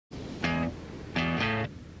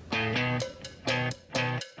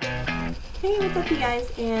Hey, what's up you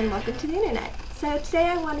guys, and welcome to the internet. So today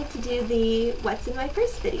I wanted to do the what's in my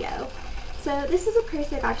purse video. So this is a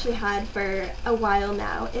purse I've actually had for a while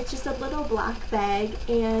now. It's just a little black bag,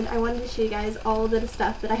 and I wanted to show you guys all the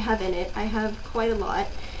stuff that I have in it. I have quite a lot.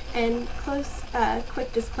 And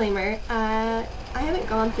quick disclaimer, I haven't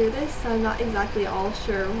gone through this, so I'm not exactly all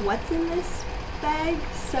sure what's in this bag.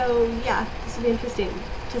 So yeah, this will be interesting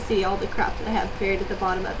to see all the crap that I have buried at the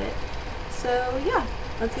bottom of it. So yeah,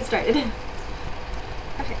 let's get started.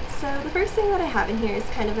 Okay, so the first thing that I have in here is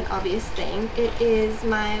kind of an obvious thing. It is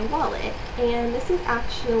my wallet, and this is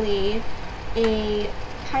actually a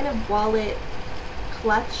kind of wallet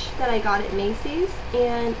clutch that I got at Macy's,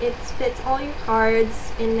 and it fits all your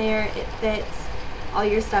cards in there. It fits all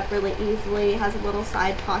your stuff really easily. It has a little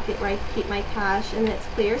side pocket where I keep my cash, and it's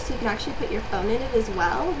clear, so you can actually put your phone in it as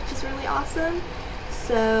well, which is really awesome.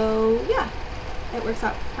 So yeah, it works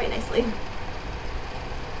out quite nicely.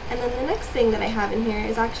 And then the next thing that I have in here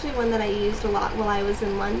is actually one that I used a lot while I was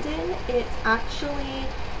in London. It's actually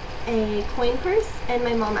a coin purse, and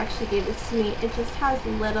my mom actually gave this to me. It just has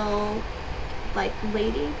little, like,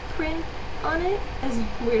 lady print on it, as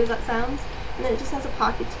weird as that sounds. And then it just has a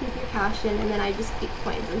pocket to keep your cash in, and then I just keep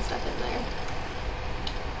coins and stuff in there.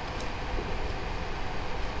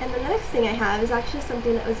 And then the next thing I have is actually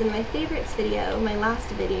something that was in my favorites video, my last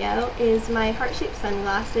video, is my heart-shaped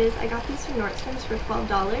sunglasses. I got these from Nordstrom's for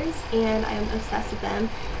 $12, and I am obsessed with them.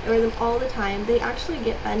 I wear them all the time. They actually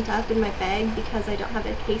get bent up in my bag because I don't have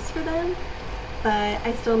a case for them, but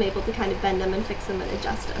I still am able to kind of bend them and fix them and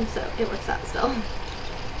adjust them, so it works out still.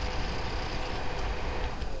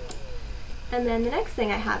 And then the next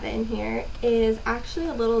thing I have in here is actually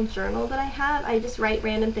a little journal that I have. I just write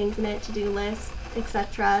random things in it, to-do lists,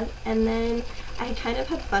 etc. And then I kind of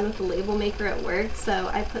had fun with the label maker at work, so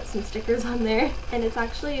I put some stickers on there, and it's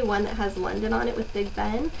actually one that has London on it with Big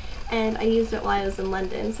Ben, and I used it while I was in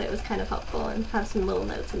London, so it was kind of helpful, and have some little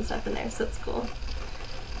notes and stuff in there, so it's cool.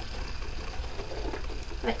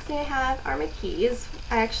 Next thing I have are my keys.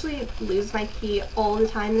 I actually lose my key all the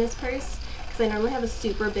time in this purse, because I normally have a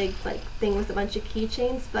super big thing with a bunch of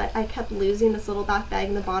keychains, but I kept losing this little black bag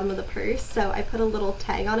in the bottom of the purse, so I put a little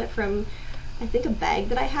tag on it from, I think, a bag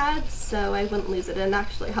that I had, so I wouldn't lose it, and it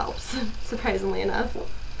actually helps, surprisingly enough.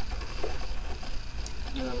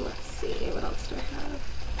 Let's see, what else do I have?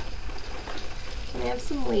 And I have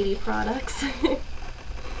some lady products. And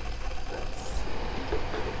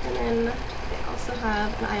then I also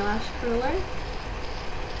have an eyelash curler,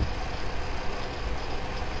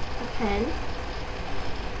 a pen,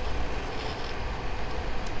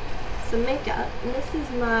 some makeup, and this is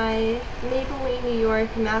my Maybelline New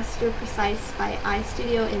York Master Precise by Eye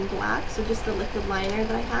Studio in black, so just the liquid liner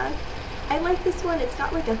that I have. I like this one. It's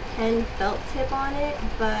got like a pen felt tip on it,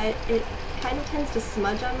 but it kind of tends to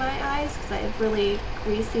smudge on my eyes because I have really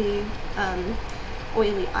greasy,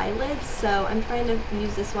 oily eyelids, so I'm trying to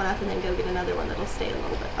use this one up and then go get another one that'll stay a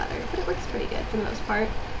little bit better, but it works pretty good for the most part.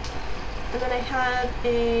 And then I have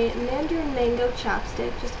a Mandarin Mango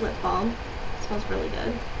chapstick, just lip balm. It smells really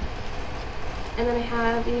good. And then I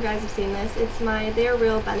have, you guys have seen this, it's my They're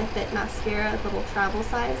Real Benefit mascara, little travel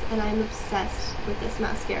size, and I'm obsessed with this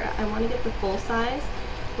mascara. I want to get the full size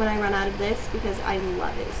when I run out of this because I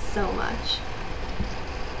love it so much.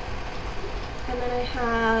 And then I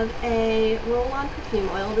have a roll-on perfume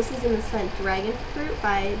oil. This is in the scent Dragon Fruit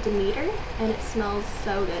by Demeter, and it smells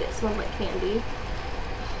so good. It smells like candy.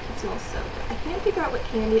 It smells so good. I can't figure out what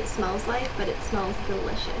candy it smells like, but it smells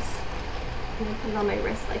delicious. I'm going to put it on my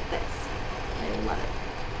wrist like this. I love it.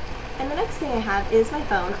 And the next thing I have is my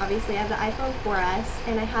phone. Obviously I have the iPhone 4S,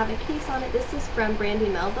 and I have a case on it. This is from Brandy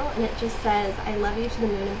Melville, and it just says, "I love you to the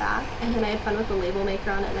moon and back." And then I had fun with the label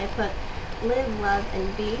maker on it, and I put "Live, Love,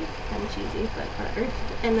 and Be." Kind of cheesy, but whatever.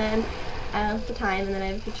 And then the time, and then I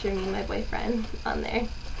have a picture of me and my boyfriend on there.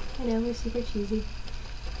 I know, we're super cheesy.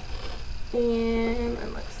 And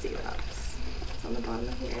let's see what else. What's on the bottom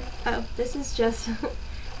of here? Oh, this is just,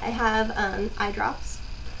 I have eye drops,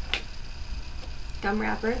 gum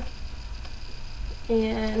wrapper,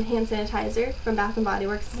 and hand sanitizer from Bath & Body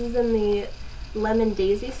Works. This is in the Lemon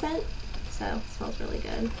Daisy scent, so it smells really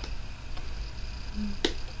good.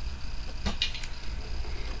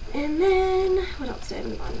 And then, what else do I have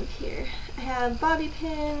in the bottom of here? I have bobby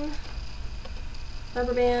pin,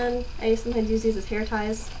 rubber band. I sometimes use these as hair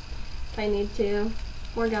ties if I need to.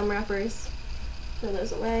 More gum wrappers. Throw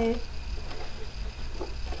those away.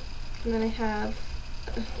 And then I have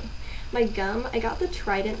my gum. I got the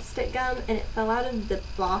Trident stick gum, and it fell out of the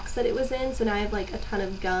box that it was in, so now I have like a ton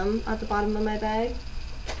of gum at the bottom of my bag.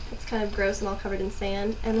 It's kind of gross and all covered in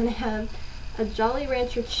sand. And then I have a Jolly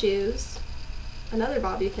Rancher Chews, another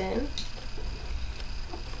bobby pin,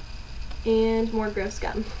 and more gross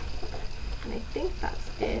gum. And I think that's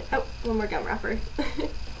it. Oh, one more gum wrapper.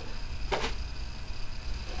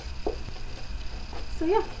 So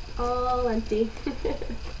yeah, all empty.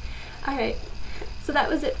 Alright, so that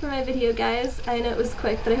was it for my video, guys. I know it was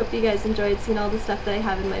quick, but I hope you guys enjoyed seeing all the stuff that I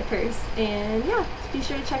have in my purse. And yeah, be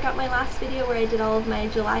sure to check out my last video where I did all of my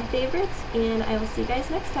July favorites, and I will see you guys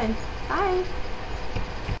next time. Bye!